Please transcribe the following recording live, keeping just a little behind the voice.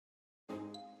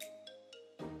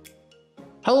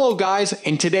Hello guys,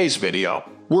 in today's video,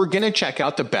 we're gonna check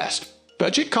out the best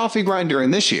budget coffee grinder in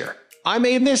this year. I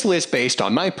made this list based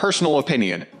on my personal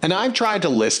opinion, and I've tried to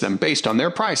list them based on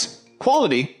their price,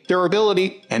 quality,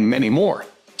 durability, and many more.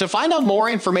 To find out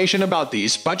more information about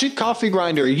these budget coffee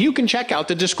grinder, you can check out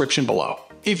the description below.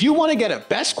 If you want to get a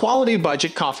best quality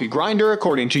budget coffee grinder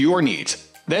according to your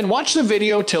needs, then watch the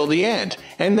video till the end,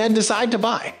 and then decide to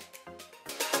buy.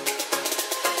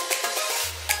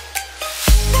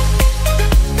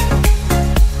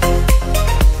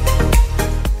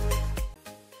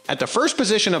 At the first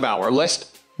position of our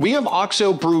list, we have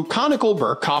OXO Brew Conical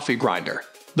Burr Coffee Grinder.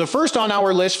 The first on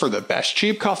our list for the best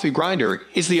cheap coffee grinder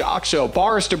is the OXO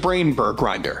Baratza Brain Burr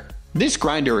Grinder. This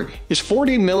grinder is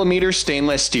 40mm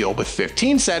stainless steel with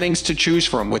 15 settings to choose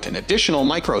from with an additional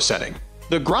micro setting.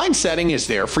 The grind setting is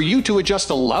there for you to adjust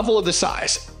the level of the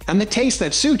size and the taste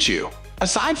that suits you.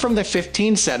 Aside from the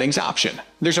 15 settings option,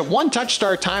 there's a one-touch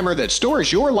start timer that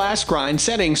stores your last grind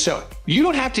setting so you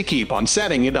don't have to keep on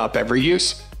setting it up every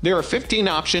use. There are 15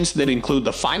 options that include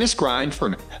the finest grind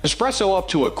for espresso up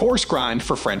to a coarse grind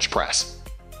for French press.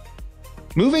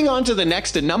 Moving on to the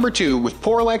next at number 2 with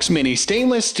Porlex Mini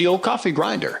Stainless Steel Coffee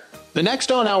Grinder. The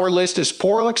next on our list is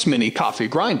Porlex Mini Coffee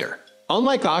Grinder.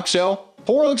 Unlike OXO,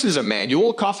 Porlex is a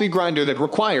manual coffee grinder that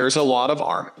requires a lot of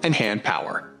arm and hand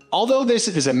power. Although this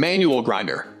is a manual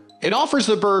grinder, it offers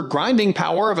the Burr grinding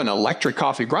power of an electric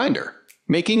coffee grinder,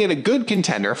 making it a good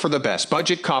contender for the best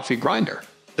budget coffee grinder.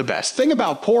 The best thing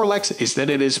about Porlex is that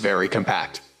it is very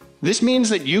compact. This means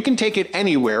that you can take it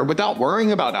anywhere without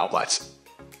worrying about outlets.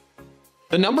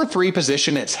 The number 3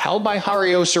 position is held by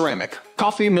Hario Ceramic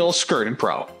Coffee Mill Skerton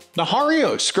Pro. The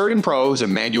Hario Skerton Pro is a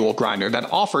manual grinder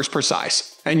that offers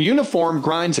precise and uniform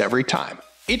grinds every time.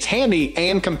 It's handy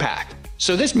and compact,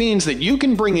 so this means that you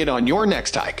can bring it on your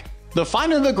next hike. The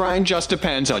finer the grind just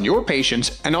depends on your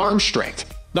patience and arm strength.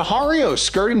 The Hario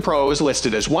Skerton Pro is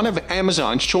listed as one of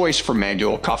Amazon's choice for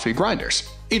manual coffee grinders.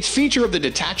 Its feature of the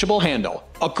detachable handle,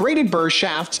 upgraded burr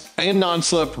shafts, and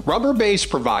non-slip rubber base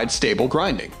provide stable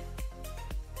grinding.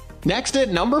 Next at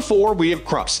number 4 we have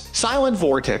Krups Silent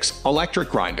Vortex Electric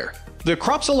Grinder. The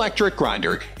Krups electric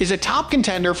grinder is a top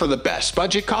contender for the best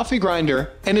budget coffee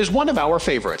grinder and is one of our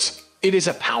favorites. It is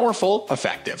a powerful,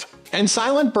 effective, and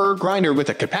silent burr grinder with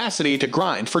a capacity to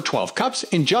grind for 12 cups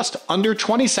in just under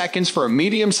 20 seconds for a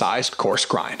medium-sized coarse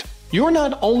grind. You're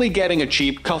not only getting a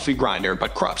cheap coffee grinder,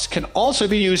 but Krups can also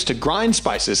be used to grind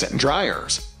spices and dry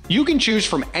herbs. You can choose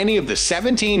from any of the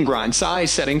 17 grind size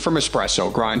setting from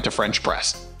espresso grind to French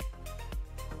press.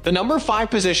 The number 5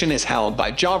 position is held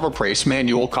by JavaPresse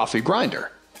Manual Coffee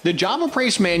Grinder. The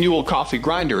JavaPresse Manual Coffee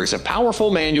Grinder is a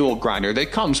powerful manual grinder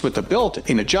that comes with a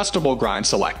built-in adjustable grind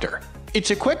selector.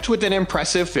 It's equipped with an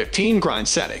impressive 15 grind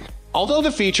setting. Although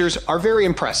the features are very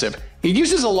impressive, it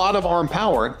uses a lot of arm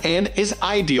power and is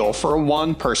ideal for a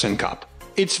one-person cup.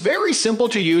 It's very simple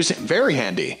to use and very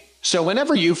handy, so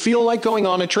whenever you feel like going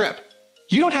on a trip,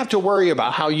 you don't have to worry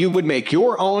about how you would make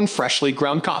your own freshly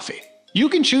ground coffee. You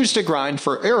can choose to grind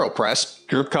for AeroPress,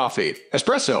 drip coffee,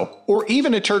 espresso, or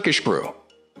even a Turkish brew.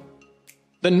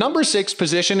 The number 6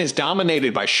 position is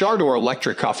dominated by Shardor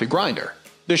Electric Coffee Grinder.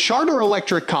 The Shardor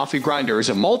Electric Coffee Grinder is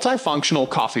a multifunctional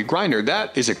coffee grinder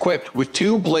that is equipped with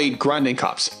 2-blade grinding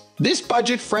cups. This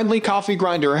budget-friendly coffee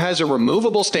grinder has a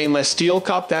removable stainless steel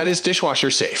cup that is dishwasher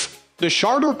safe. The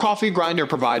Shardor Coffee Grinder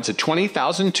provides a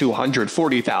 20,000 to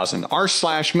 140,000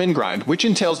 R/min grind, which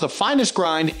entails the finest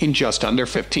grind in just under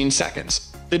 15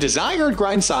 seconds. The desired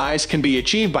grind size can be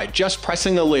achieved by just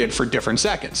pressing the lid for different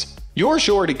seconds. You're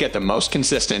sure to get the most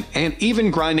consistent and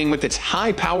even grinding with its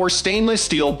high-power stainless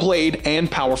steel blade and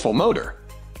powerful motor.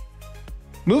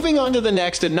 Moving on to the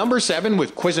next at number 7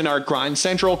 with Cuisinart Grind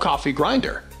Central Coffee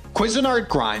Grinder. Cuisinart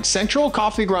Grind Central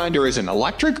Coffee Grinder is an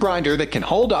electric grinder that can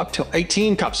hold up to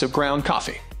 18 cups of ground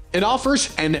coffee. It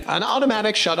offers an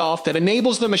automatic shutoff that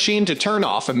enables the machine to turn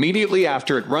off immediately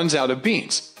after it runs out of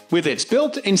beans. With its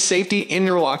built-in safety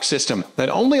interlock system that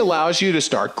only allows you to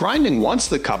start grinding once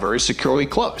the cover is securely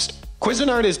closed.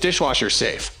 Cuisinart is dishwasher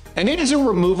safe, and it is a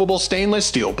removable stainless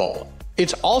steel bowl.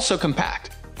 It's also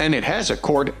compact, and it has a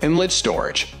cord and lid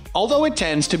storage, although it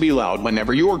tends to be loud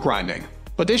whenever you are grinding.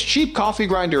 But this cheap coffee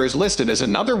grinder is listed as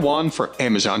another one for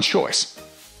Amazon's choice.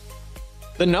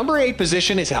 The number 8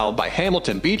 position is held by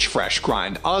Hamilton Beach Fresh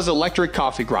Grind Oz Electric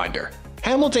Coffee Grinder.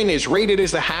 Hamilton is rated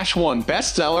as the #1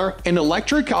 bestseller in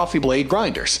electric coffee blade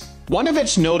grinders. One of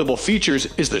its notable features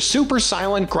is the super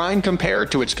silent grind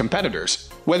compared to its competitors.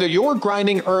 Whether you're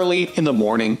grinding early in the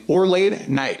morning or late at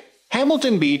night,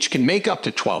 Hamilton Beach can make up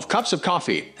to 12 cups of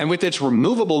coffee, and with its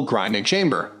removable grinding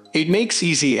chamber, it makes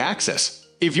easy access.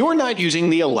 If you're not using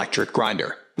the electric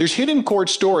grinder, there's hidden cord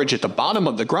storage at the bottom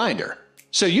of the grinder.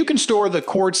 so you can store the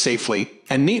cords safely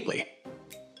and neatly.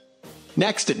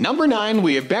 Next, at number 9,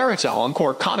 we have Baratza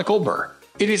Encore Conical Burr.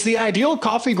 It is the ideal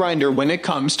coffee grinder when it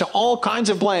comes to all kinds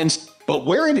of blends, but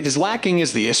where it is lacking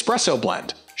is the espresso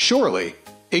blend. Surely,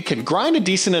 it can grind a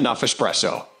decent enough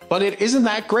espresso, but it isn't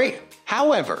that great.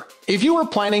 However, if you are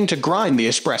planning to grind the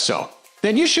espresso,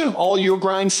 then you should have all your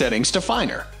grind settings to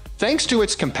finer. Thanks to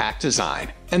its compact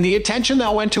design and the attention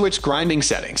that went to its grinding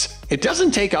settings, it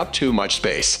doesn't take up too much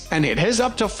space, and it has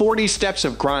up to 40 steps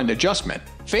of grind adjustment.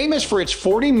 Famous for its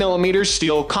 40mm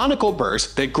steel conical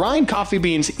burrs that grind coffee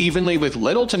beans evenly with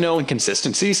little to no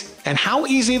inconsistencies, and how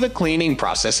easy the cleaning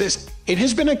process is, it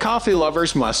has been a coffee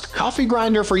lover's must coffee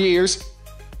grinder for years.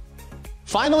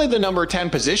 Finally, the number 10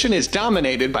 position is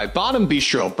dominated by Bodum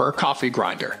Bistro Burr Coffee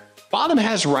Grinder. Bodum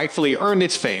has rightfully earned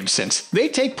its fame since they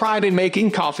take pride in making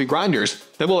coffee grinders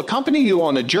that will accompany you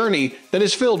on a journey that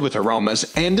is filled with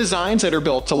aromas and designs that are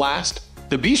built to last.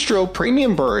 The Bistro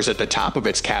Premium Burr is at the top of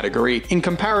its category in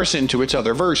comparison to its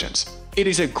other versions. It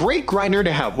is a great grinder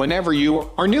to have whenever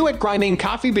you are new at grinding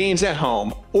coffee beans at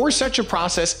home, or such a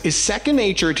process is second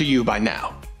nature to you by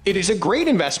now. It is a great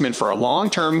investment for a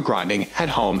long-term grinding at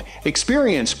home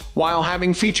experience while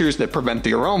having features that prevent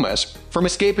the aromas from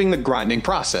escaping the grinding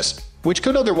process, which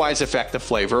could otherwise affect the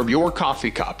flavor of your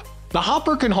coffee cup. The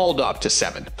hopper can hold up to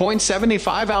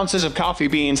 7.75 ounces of coffee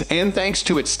beans, and thanks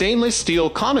to its stainless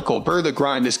steel conical burr, the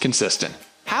grind is consistent.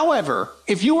 However,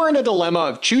 if you are in a dilemma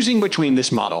of choosing between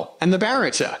this model and the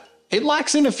Baratza, it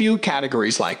lacks in a few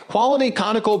categories like quality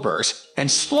conical burrs and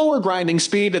slower grinding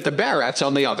speed that the Baratza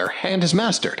on the other hand has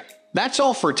mastered. That's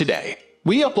all for today.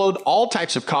 We upload all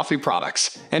types of coffee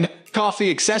products and coffee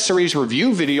accessories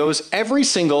review videos every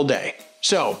single day.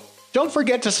 So, don't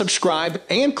forget to subscribe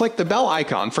and click the bell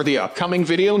icon for the upcoming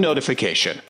video notification.